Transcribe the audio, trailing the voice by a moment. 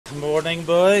Morning,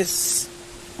 boys.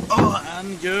 Oh,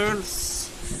 and girls.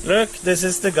 Look, this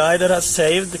is the guy that has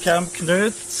saved Camp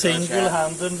Knut,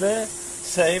 single-handedly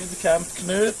saved Camp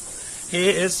Knut. He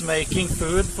is making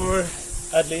food for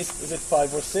at least, is it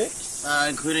 5 or 6?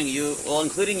 Including you. Well,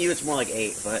 including you, it's more like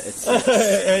 8, but it's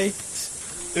 8.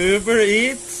 Uber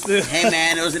Eats. Hey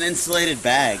man, it was an insulated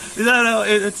bag. No,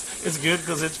 it's good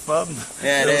because it's fun.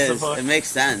 Yeah, it is. It makes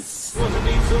sense.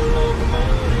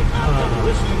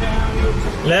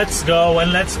 Let's go,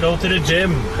 and let's go to the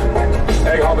gym.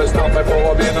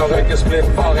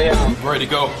 Ready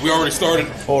to go. We already started.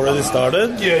 Already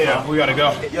started? Yeah, we gotta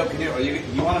go. Yo,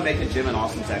 you want to make a gym in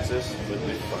Austin, Texas?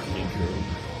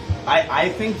 I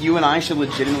think you and I should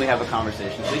legitimately have a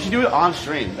conversation. So you should do it on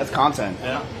stream. That's content.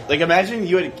 Yeah. Like imagine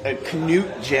you had a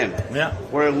Knut gym. Yeah.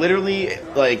 Where literally,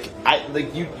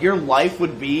 your life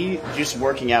would be just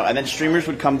working out, and then streamers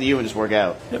would come to you and just work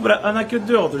out. Yeah, but I could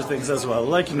do other things as well,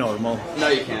 like normal. No,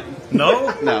 you can't.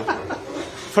 No? No.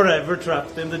 Forever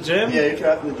trapped in the gym? Yeah, you're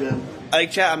trapped in the gym.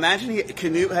 Like, chat, imagine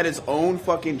Knut had his own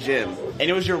fucking gym, and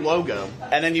it was your logo,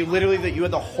 and then you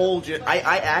had the whole gym.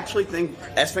 I actually think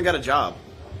Espen got a job.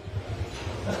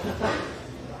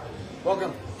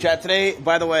 Welcome. Chat, today,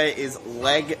 by the way, is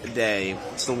leg day.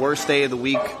 It's the worst day of the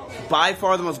week. By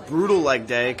far the most brutal leg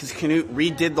day, because Knut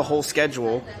redid the whole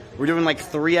schedule. We're doing like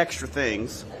 3 extra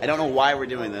things. I don't know why we're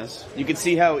doing this. You can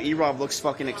see how Erobb looks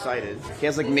fucking excited. He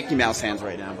has like Mickey Mouse hands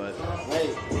right now, but...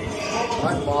 Hey,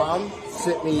 my mom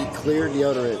sent me clear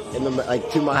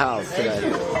deodorant to my house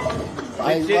today.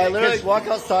 I literally walk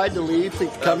outside to leave to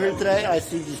come here today. I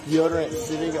see this deodorant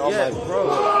sitting on my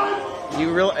floor.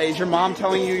 Is your mom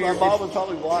telling you? My mom would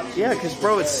probably watch. Yeah, because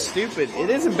bro, it's stupid. It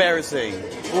is embarrassing.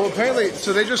 Well, apparently,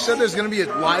 so they just said there's going to be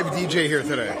a live DJ here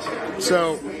today.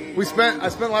 So I spent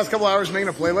the last couple hours making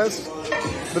a playlist,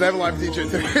 but they have a live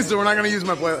DJ today, so we're not going to use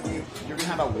my playlist. You're going to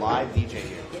have a live DJ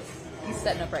here. He's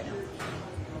setting up right now.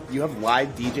 You have live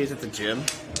DJs at the gym?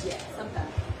 Yeah,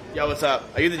 sometimes. Yo, what's up?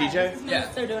 Are you the DJ? Yeah.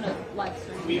 They're doing a live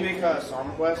stream. Can we make a song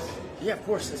request? Yeah, of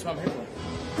course. That's what I'm here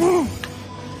for.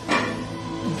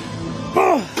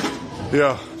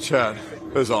 Yeah, Chad,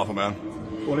 it was awful, man.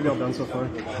 What have y'all done so far?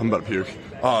 I'm about to puke.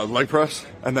 Leg press,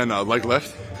 and then leg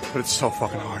lift, but it's so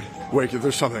fucking hard. Wait,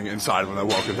 there's something inside when I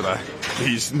woke up today.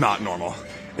 He's not normal.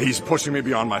 He's pushing me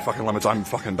beyond my fucking limits. I'm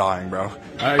fucking dying, bro.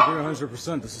 I agree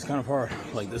 100%. This is kind of hard.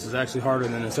 Like, this is actually harder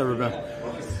than it's ever been.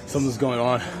 Something's going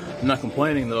on. I'm not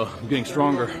complaining, though. I'm getting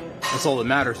stronger. That's all that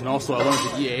matters. And also, I learned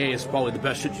that EAA is probably the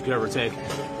best shit you could ever take.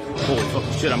 Holy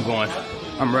fucking shit, I'm going.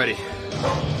 I'm ready.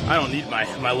 I don't need my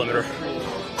limiter.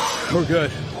 We're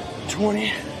good.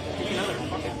 20,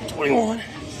 21,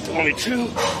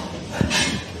 22.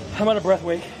 I'm out of breath,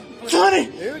 Wake.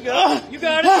 20! Here we go. You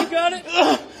got it, you got it.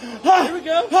 Here we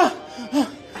go.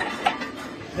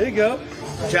 There you go.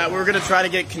 Chat, we're going to try to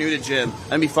get Knut a gym.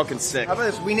 That'd be fucking sick. How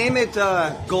about this? We name it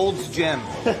Gold's Gym.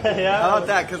 Yeah. How about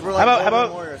that? Because we're like how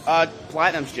about warriors.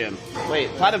 Platinum's gym? Wait,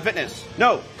 Platinum Fitness.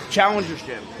 No, Challenger's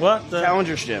gym. What?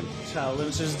 Challenger's gym.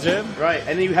 Challenger's gym? Right,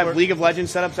 and then you have League of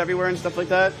Legends setups everywhere and stuff like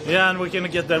that? Yeah, and we're going to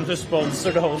get them to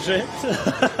sponsor the whole shit.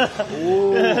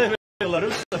 Ooh. A lot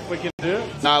of stuff we can do.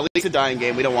 Nah, at least a dying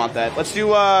game. We don't want that. Let's do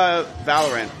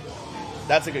Valorant.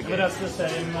 That's a good game. But that's the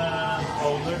same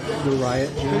owner. The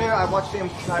Riot Gym. Yeah, I watched the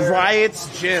entire...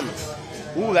 Riot's Gym.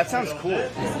 Ooh, that sounds cool.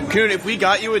 Knut, if we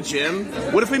got you a gym,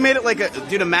 what if we made it like a...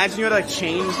 Dude, imagine you had a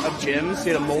chain of gyms.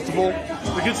 You had a multiple.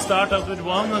 We could start out with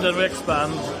one and then we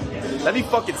expand. That'd be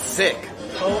fucking sick.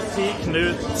 OT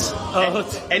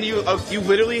Knut. And you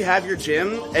literally have your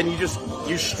gym and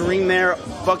you stream there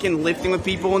fucking lifting with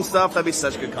people and stuff. That'd be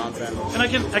such good content. And I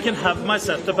can have my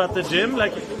setup at the gym,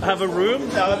 like have a room.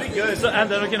 Yeah, that'd be good. So, and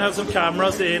then we can have some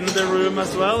cameras in the room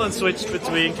as well and switch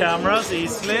between cameras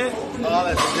easily. Oh,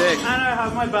 that's sick. And I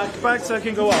have my backpack so I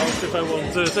can go out if I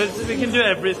want to. So we can do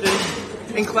everything.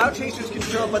 And Cloud Chasers can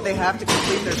show up, but they have to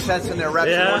complete their sets and their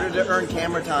reps in order to earn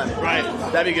camera time. Right.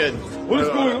 That'd be good. What is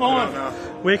going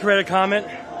on? Wake read a comment.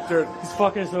 Dude, He's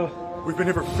fucking so... we've been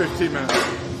here for 15 minutes.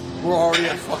 We're already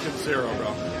at fucking 0,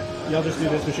 bro. Y'all just do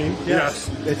this machine? Yes.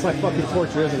 It's like fucking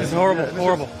torture, isn't it? It's horrible,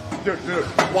 horrible. Dude,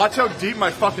 watch how deep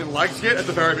my fucking legs get at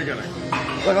the very beginning.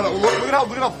 Look at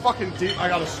how fucking deep I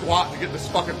gotta squat to get this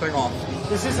fucking thing off.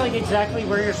 This is like exactly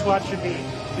where your squat should be.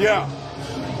 Yeah.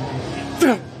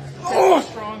 Oh,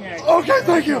 strong egg. Okay,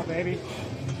 thank you. Baby.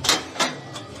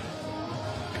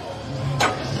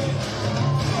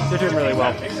 They're doing really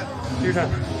well. You're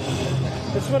done.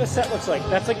 This is what a set looks like.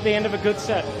 That's like the end of a good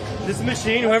set. This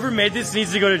machine, whoever made this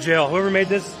needs to go to jail. Whoever made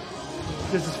this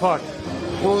is fucked.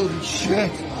 Holy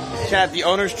shit. Chat, the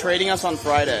owner's trading us on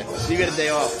Friday. So you get a day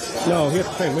off. No, he has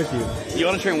to train with you. You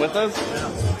want to train with us?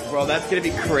 Yeah. Bro, that's going to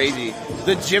be crazy.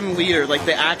 The gym leader, like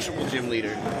the actual gym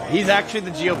leader. He's actually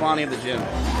the Giovanni of the gym.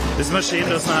 This machine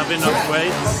doesn't have enough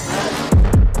weight.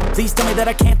 Please tell me that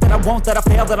I can't, that I won't, that I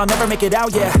fail, that I'll never make it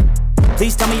out, yeah.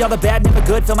 Please tell me all the bad, never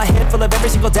good, fill my head full of every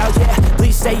single doubt, yeah.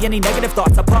 Please say any negative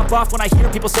thoughts, I pop off when I hear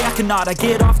people say I cannot. I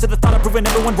get off to the thought of proving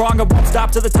everyone wrong, I won't stop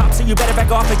to the top, so you better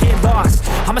back off and get lost.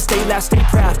 I'ma stay loud, stay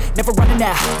proud, never running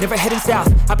out, never heading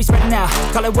south. I'll be spreading out,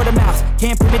 call it word of mouth,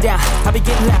 can't put me down, I'll be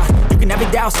getting loud. You can have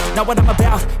your doubts, not what I'm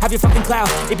about, have your fucking cloud,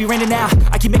 it be raining now,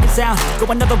 I keep making sound, go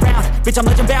another round, bitch I'm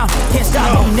legend bound, can't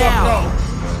stop me now.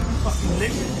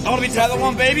 I wanna be Tyler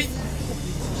One, baby.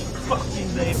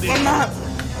 Fucking baby. I'm not.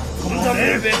 Come on,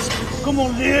 live. Bitch. Come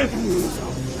on, live.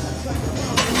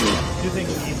 You think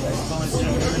he's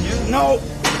stronger than you? No.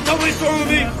 Nobody's stronger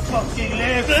than me. Fucking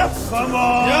live. Come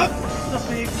on. Yep.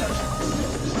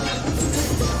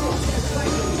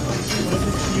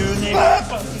 You need a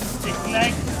fucking stick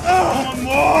leg. Come on,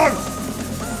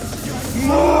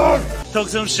 more. Talk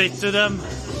some shit to them.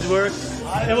 It worked.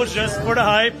 It was just for the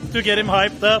hype, to get him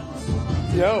hyped up.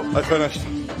 Yo. I finished.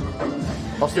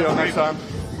 I'll see you next time.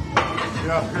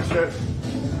 Yeah, good shit.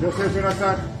 You'll see you next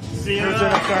time. See you next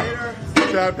time.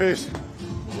 Chad, peace.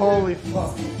 Holy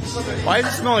fuck. Why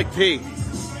does it smell like pee?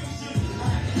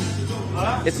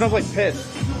 Huh? It smells like piss.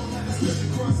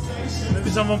 Maybe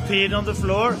someone peed on the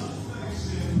floor.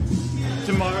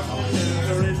 Tomorrow,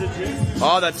 in the gym.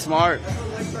 Oh, that's smart.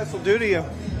 This will do to you.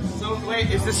 So wait,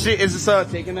 is this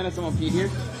taking minutes? Someone peed here?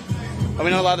 Are we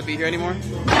not allowed to be here anymore?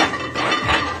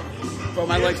 Bro,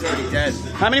 my legs are already dead.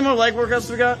 How many more leg workouts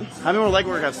we got? How many more leg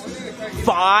workouts?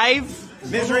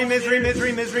 5? Misery, misery,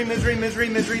 misery, misery, misery, misery,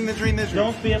 misery, misery, misery.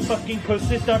 Don't be a fucking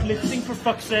pussy. Start lifting for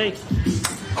fuck's sake.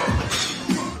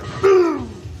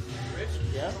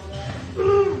 Yeah?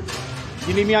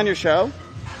 You need me on your show?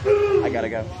 I gotta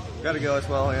go. Gotta go as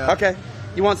well, yeah. Okay.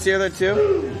 You want Sierra there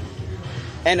too?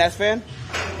 And S-Fan?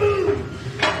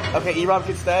 Okay, Erobb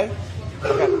can stay?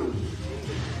 Okay.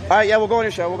 Alright, yeah, we'll go on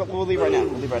your show. We'll leave right now.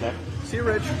 We'll leave right now. See you,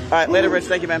 Rich. Alright, later, Rich.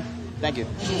 Thank you, man. Thank you.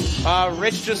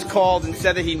 Rich just called and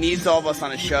said that he needs all of us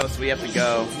on his show, so we have to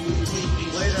go.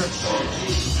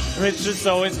 Later. Rich is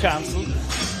always cancelled.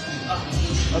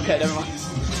 Okay, never mind.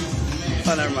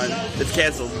 Oh, never mind. It's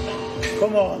canceled.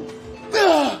 Come on.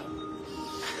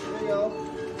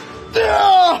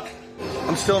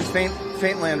 I'm still in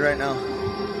faint land right now.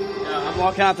 Yeah, I'm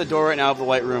walking out the door right now of the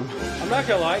white room. I'm not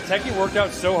gonna lie, Techie worked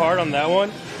out so hard on that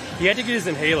one. He had to get his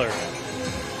inhaler.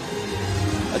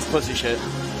 That's pussy shit.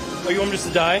 Oh, you want him just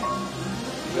to die?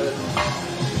 Good.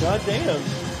 God damn.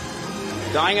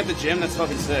 Dying at the gym, that's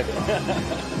fucking sick.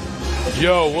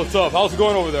 Yo, what's up? How's it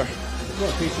going over there?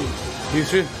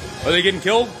 Peachy. Are they getting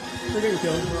killed? They're getting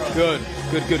killed. Good,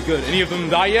 good, good, good. Any of them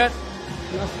die yet?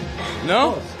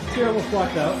 No? He almost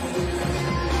blacked out.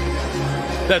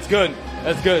 That's good.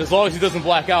 That's good. As long as he doesn't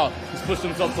black out. He's pushed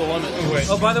himself to the limit. Wait.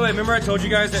 Oh, by the way, remember I told you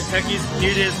guys that Techie's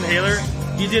needed his inhaler?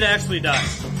 He did actually die.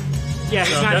 Yeah,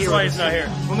 he's not that's here. why he's not here.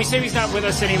 When we say he's not with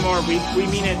us anymore, we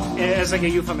mean it as like a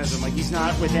euphemism. Like he's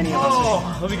not with any of us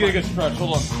anymore. Let me get a good stretch.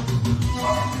 Hold on.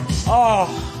 Oh.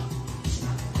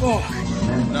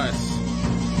 Nice.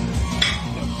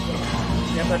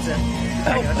 Yep, that's it.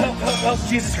 Oh,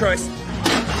 Jesus Christ.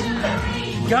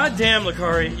 God damn,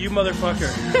 Lacari, you motherfucker.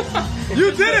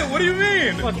 You did it! What do you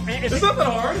mean? Look, It's not that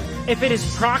hard. If it is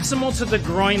proximal to the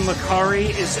groin, Lacari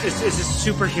is a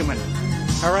superhuman.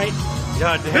 All right?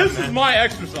 God damn, This man. is my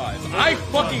exercise. I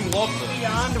fucking love this.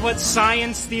 Beyond what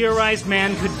science theorized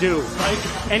man could do.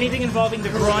 Anything involving the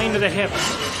groin or the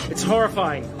hips. It's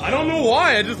horrifying. I don't know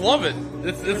why. I just love it.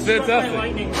 It's Struck by fantastic.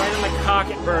 lightning right in the cock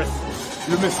at birth.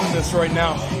 You're missing this right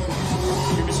now.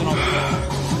 You're missing all the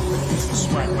it's the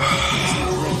sweat.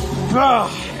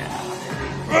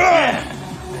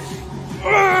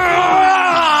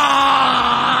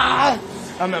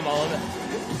 I'm all in it.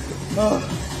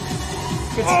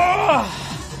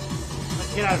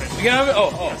 Get out of it. You get out of it? Oh.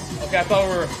 Okay, I thought we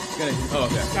were gonna. Oh,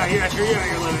 okay. No, you're at your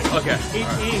limit. Okay.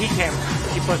 He came.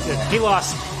 He pushed it. He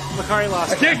lost. Lacari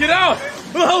lost. I can't get out!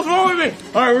 What the hell's wrong with me?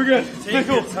 Alright, we're good. Take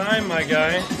your time, my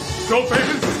guy. Go,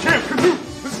 baby. This is camp.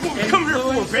 This is what we come here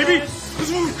for, baby. This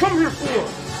is what we come here for.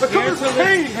 I come here for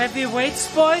pain. Heavy weights,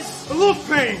 boys? I love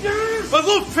pain. I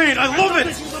love pain. I love it.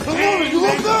 I love it. You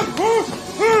love that?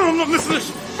 I'm not missing this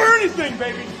for anything,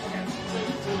 baby.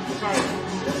 Sorry.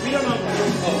 We don't know.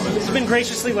 This has been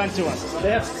graciously lent to us.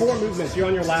 They have 4 movements. You're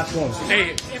on your last one.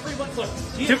 Hey, everyone, look.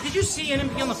 Did you see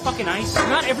NMP on the fucking ice?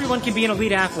 Not everyone can be an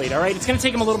elite athlete, all right? It's going to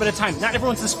take them a little bit of time. Not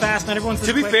everyone's this fast. Not everyone's this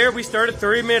To be quick. fair, we started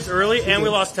 30 minutes early and we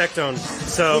lost Tectone.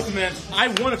 So, Listen, man, I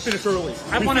want to finish early.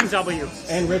 I want a W.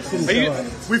 and Rich didn't Are you- show up.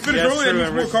 we finished Yeah, early and true,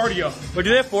 need more cardio. But do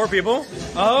they have 4 people?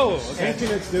 Oh, okay. And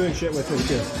Knut's doing shit with him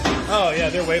too. Oh, yeah,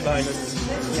 they're way behind us.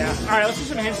 Yeah. All right, let's do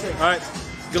some hamstrings. All right.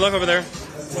 Good luck over there.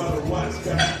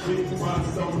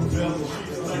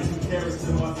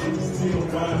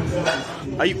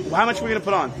 How much are we gonna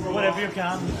put on? Whatever you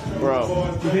can. Bro.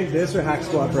 Do you think this or hack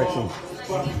squat friction?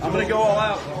 I'm gonna go all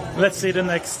out. Let's see the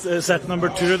next set number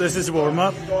 2. This is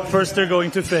warm-up. First they're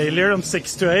going to failure on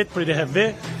 6 to 8, pretty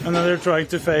heavy. And then they're trying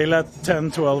to fail at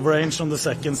 10-12 range on the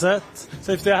second set.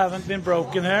 So if they haven't been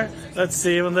broken here, let's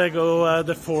see when they go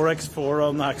the 4x4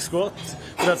 on hack squat.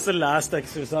 That's the last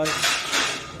exercise.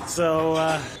 So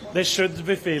they should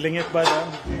be feeling it by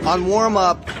then. On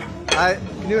warm-up,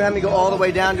 Knut had me go all the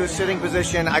way down to a sitting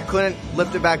position. I couldn't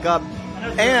lift it back up,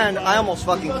 and I almost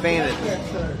fucking fainted.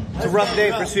 It's a rough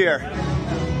day for Sear.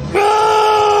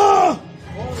 Holy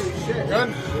shit.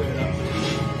 Good.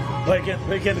 I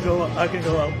can go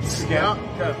out. Yeah.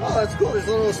 Oh, that's cool. There's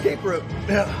a little escape route.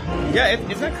 Yeah,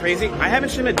 isn't that crazy? I haven't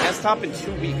shown a desktop in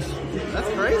 2 weeks. That's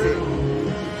crazy.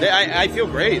 I feel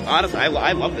great. Honestly,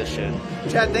 I love this shit.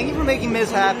 Chad, thank you for making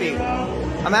Miz happy.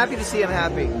 I'm happy to see him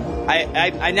happy.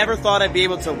 I never thought I'd be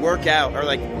able to work out or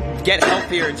like get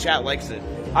healthier and chat likes it.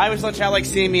 I always thought chat likes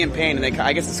seeing me in pain, and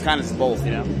I guess it's kind of both,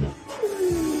 you know?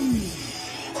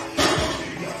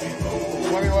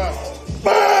 20 left.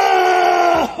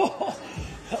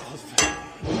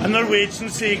 A Norwegian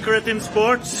secret in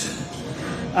sports.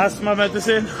 Asthma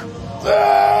medicine.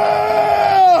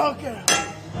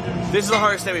 This is the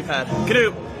hardest day we've had.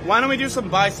 Knut, why don't we do some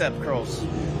bicep curls?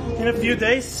 In a few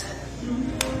days.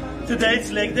 Today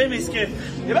it's leg day, Mizkif.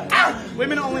 Yeah, but,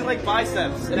 women only like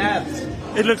biceps and abs.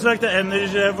 It looks like the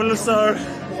energy levels are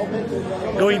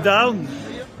going down.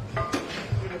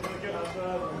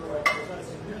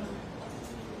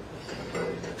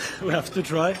 We have to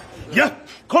try. Yeah,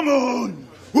 come on!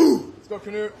 Woo! Let's go,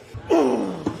 Knut.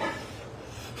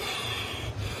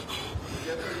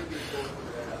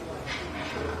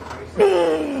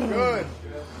 Good.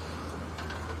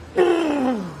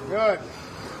 Good.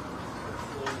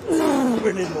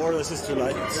 We need more, this is too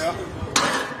light. Yeah.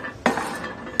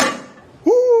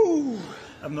 Woo!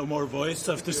 I have no more voice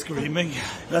after screaming.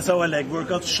 That's how a leg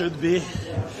workout should be.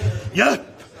 Yeah!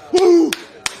 Woo!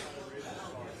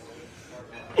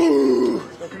 Ooh.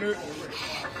 Go, Knut.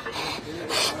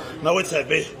 Now it's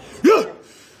heavy. Yeah!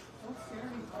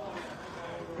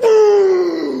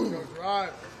 Go,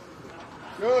 drive.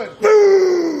 Good.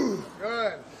 Good.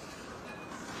 Good.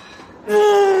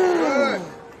 Good.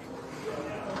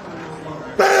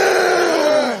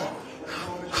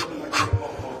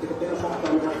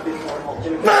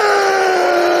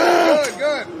 Good,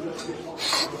 good.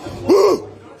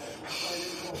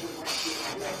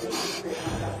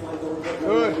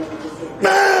 Good.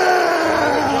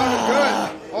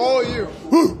 Good. All of you.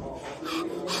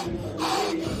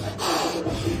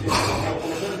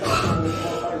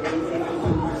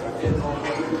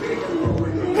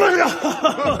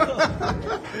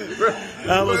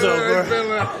 That was over.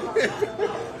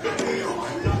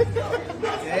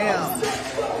 Damn.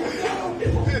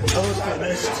 I was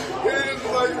finished.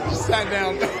 Just sat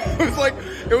down.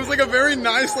 It was like a very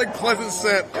nice, like pleasant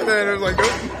set, and then it was like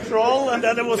Troll, and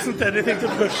then there wasn't anything to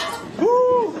push.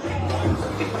 Woo!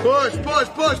 push, push,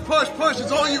 push, push, push.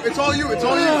 It's all you. It's all you. It's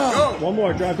all you. Go. One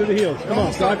more, drive through the heels. Come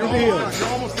on, drive through the heels. You're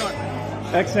almost done.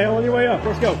 Exhale on your way up.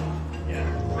 Let's go.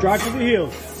 Drive through the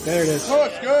heels. There it is.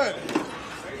 Push. Good.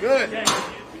 Good.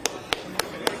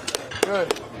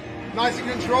 Good. Nice and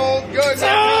controlled. Good.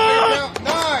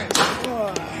 Nice.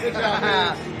 Good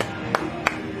job.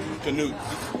 Knut,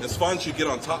 it's fun you get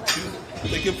on top too.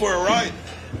 Looking for a ride.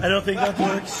 I don't think that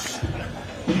works.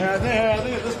 Yeah, I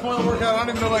think at this point in the workout, I don't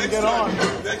even know if I can get on.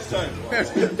 Next time.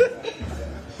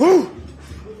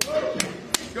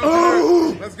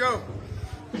 Go, let's go.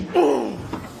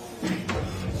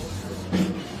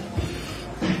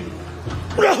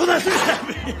 Bro, that's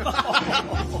heavy.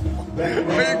 Are you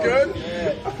good?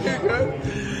 Are you good?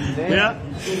 Yeah.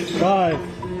 5,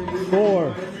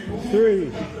 4,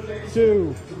 3,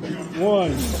 2,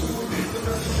 1.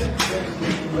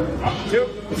 2,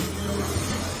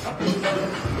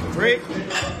 3.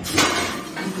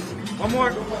 One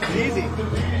more. Easy.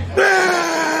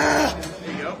 There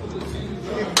you go.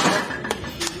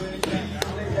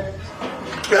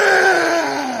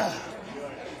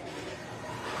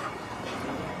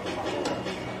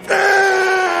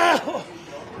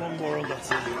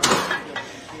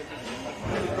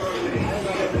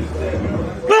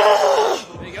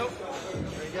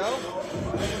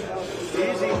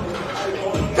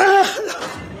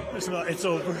 it's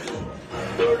over.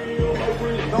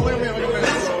 Don't look at me, look at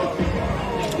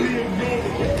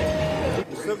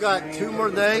me. Still got 2 more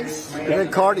days and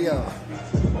then cardio.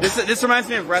 This reminds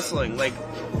me of wrestling. Like,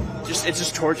 it's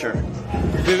just torture.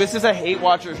 Dude, this is a hate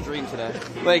watcher's dream today.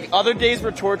 Like, other days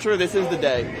were torture, this is the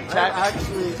day.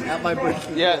 Actually, at my breaking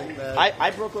point, man.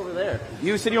 I broke over there.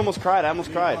 You said you almost cried. I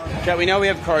almost cried. Chat, we know we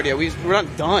have cardio. We're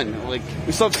not done. Like,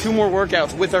 we still have 2 more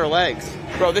workouts with our legs.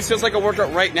 Bro, this feels like a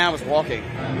workout right now is walking.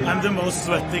 I'm the most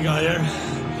sweaty guy here,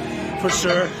 for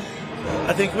sure.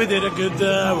 I think we did a good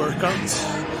workout.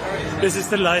 This is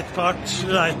the light part,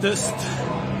 the lightest.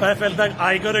 But I felt like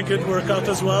I got a good workout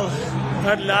as well.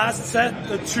 That last set,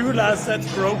 the 2 last sets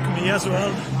broke me as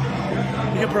well.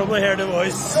 You can probably hear the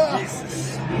voice.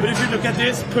 Jesus. But if you look at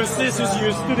these pussies who's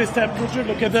used to this temperature,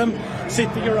 look at them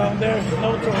sitting around there,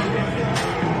 no trouble.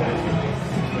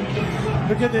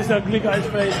 Look at this ugly guy's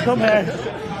face. Come here.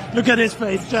 Look at his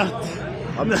face, chat.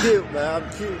 I'm cute, man. I'm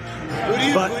cute. Who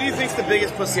do you think's the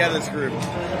biggest pussy out of this group?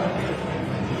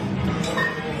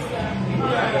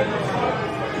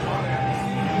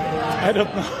 I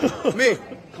don't know. Me.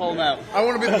 Call him out. I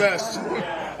want to be the best.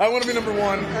 I want to be number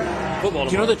 1.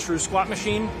 Do you know the true squat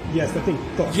machine? Yes, I think.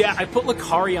 Yeah, I put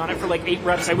Lacari on it for like 8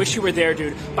 reps. I wish you were there,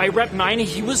 dude. By rep 9,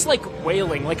 he was like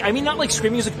wailing. Like, I mean, not like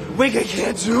screaming. He was like, "Wait, I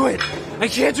can't do it. I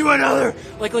can't do another."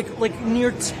 Like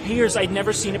near tears. I'd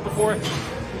never seen it before.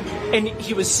 And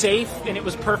he was safe, and it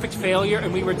was perfect failure,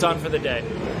 and we were done for the day.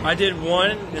 I did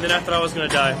 1, and then I thought I was gonna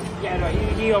die. Yeah, no,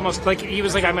 he almost he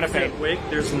was like, "I'm gonna faint." Wait,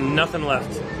 there's nothing left.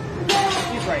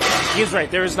 He's right. He's right.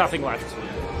 There is nothing left.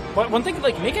 But one thing,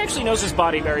 like, Nick actually knows his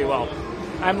body very well.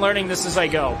 I'm learning this as I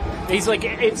go. He's like,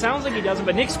 it sounds like he doesn't,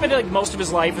 but Nick's spent like most of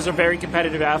his life as a very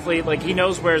competitive athlete. Like, he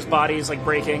knows where his body is like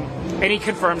breaking, and he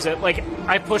confirms it. Like,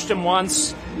 I pushed him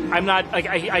once. I'm not like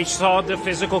I saw the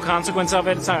physical consequence of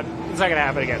it. It's not gonna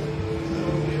happen again.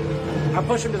 I'll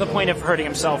push him to the point of hurting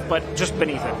himself, but just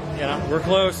beneath it. You know, we're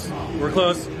close. We're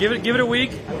close. Give it a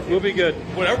week. We'll be good.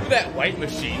 Whatever that white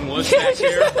machine was back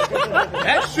there,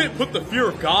 that shit put the fear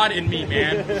of God in me,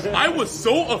 man. I was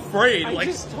so afraid. Like,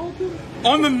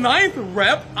 on the 9th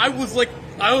rep, I was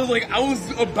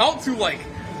about to like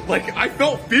I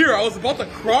felt fear. I was about to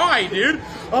cry, dude.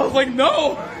 I was like,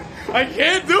 no, I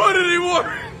can't do it anymore.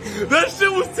 That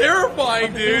shit was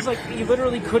terrifying, dude. It was like you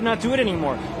literally could not do it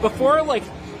anymore. Before, like,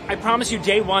 I promise you,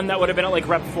 day 1, that would have been at like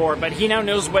rep 4, but he now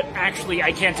knows what actually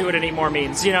I can't do it anymore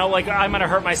means. You know, like, I'm gonna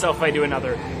hurt myself if I do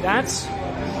another. That's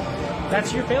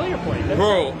your failure point.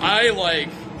 Bro, I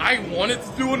wanted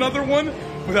to do another one,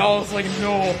 but I was like,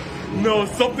 no,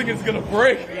 something is gonna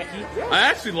break. I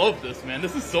actually love this, man.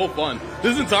 This is so fun.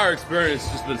 This entire experience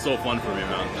has just been so fun for me,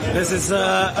 man. This is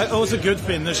also a good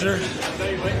finisher.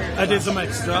 I did some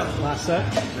extra last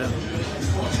set. Yeah.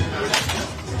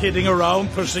 Hitting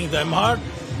around, pushing them hard.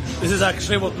 This is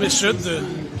actually what we should do.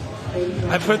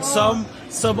 I put some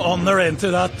honor into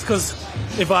that, because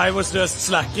if I was just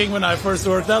slacking when I first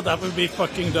worked out, that would be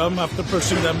fucking dumb after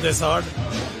pushing them this hard.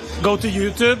 Go to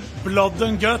YouTube, Blood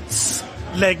and Guts,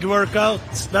 leg workout.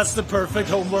 That's the perfect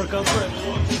home workout for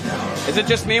everyone. Is it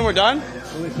just me and we're done?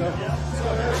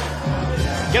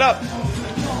 Get up.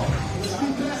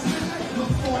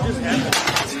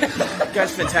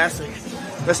 Guys, fantastic.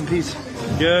 Rest in peace.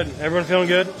 Good. Everyone feeling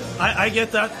good? I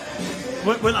get that.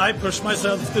 When I push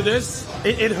myself to this,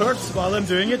 it hurts while I'm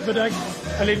doing it, but a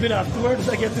little bit afterwards,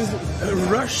 I get this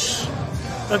rush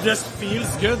that just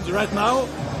feels good. Right now,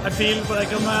 I feel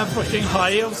like I'm fucking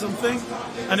high of something,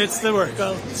 and it's the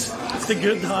workout. It's the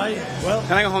good high. Well,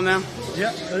 can I go home now?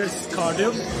 Yeah, there's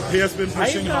cardio. He has been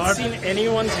pushing hard. I have not seen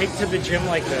anyone take to the gym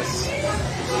like this.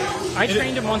 I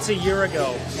trained him once a year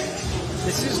ago.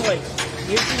 This is like,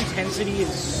 his intensity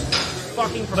is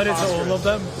fucking preposterous. But it's all of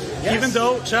them. Yes. Even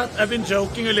though, chat, I've been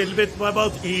joking a little bit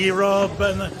about Erobb,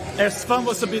 and Esfan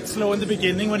was a bit slow in the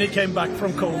beginning when he came back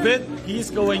from COVID.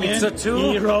 He's going in.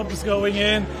 Erobb's going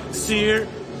in. Sear,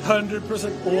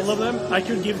 100%, all of them. I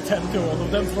could give 10 to all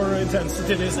of them for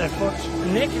intensity this effort.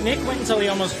 Nick went until he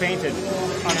almost fainted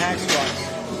on hack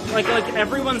squats. Like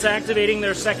everyone's activating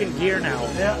their second gear now.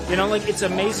 Yeah. You know, like, it's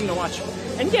amazing to watch.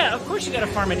 And yeah, of course you gotta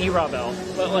farm an Erobb L,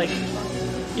 but like,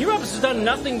 Erobb has done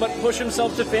nothing but push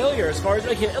himself to failure as far as,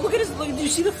 like, look at his, do you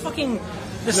see the fucking,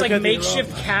 this like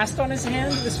makeshift cast on his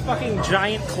hand? This fucking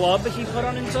giant club he put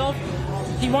on himself?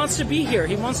 He wants to be here.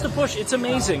 He wants to push. It's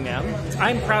amazing, man.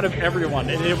 I'm proud of everyone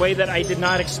in a way that I did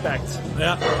not expect.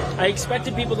 Yeah. I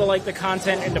expected people to like the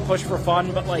content and to push for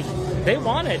fun, but like, they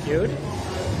want it, dude.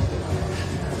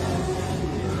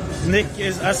 Nick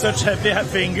has such heavy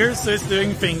fingers, so he's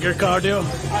doing finger cardio,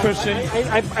 pushing.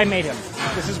 I made him.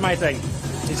 This is my thing.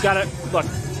 He's got to, look,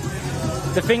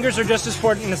 The fingers are just as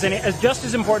important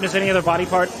as any other body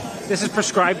part. This is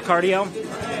prescribed cardio.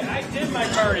 I did my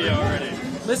cardio already.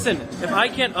 Listen, if I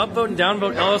can't upvote and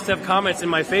downvote LSF comments in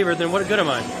my favor, then what good am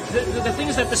I? The thing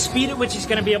is that the speed at which he's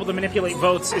going to be able to manipulate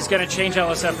votes is going to change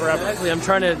LSF forever. Exactly. I'm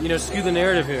trying to, skew the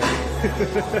narrative here.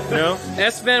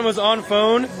 S-Van was on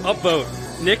phone, upvote.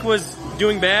 Nick was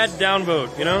doing bad,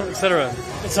 downvote, etc.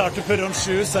 It's hard to put on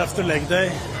shoes after leg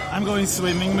day. I'm going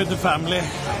swimming with the family.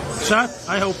 Chat,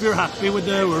 I hope you're happy with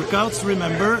the workouts.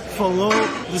 Remember, follow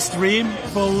the stream,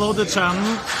 follow the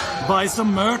channel, buy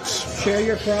some merch. Share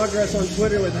your progress on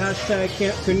Twitter with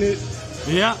 #CampKnut.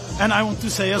 Yeah, and I want to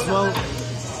say as well,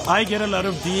 I get a lot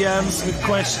of DMs with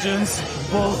questions,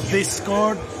 both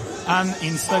Discord and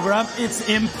Instagram. It's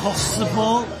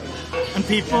impossible. And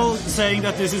people saying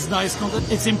that this is nice content,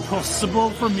 it's impossible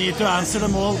for me to answer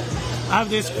them all. I have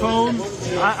this phone,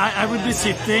 I would be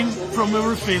sitting from when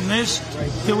we're finished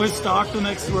till we start the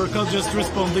next workout just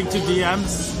responding to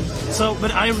DMs. So,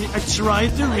 but I try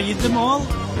to read them all,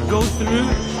 go through,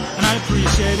 and I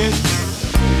appreciate it.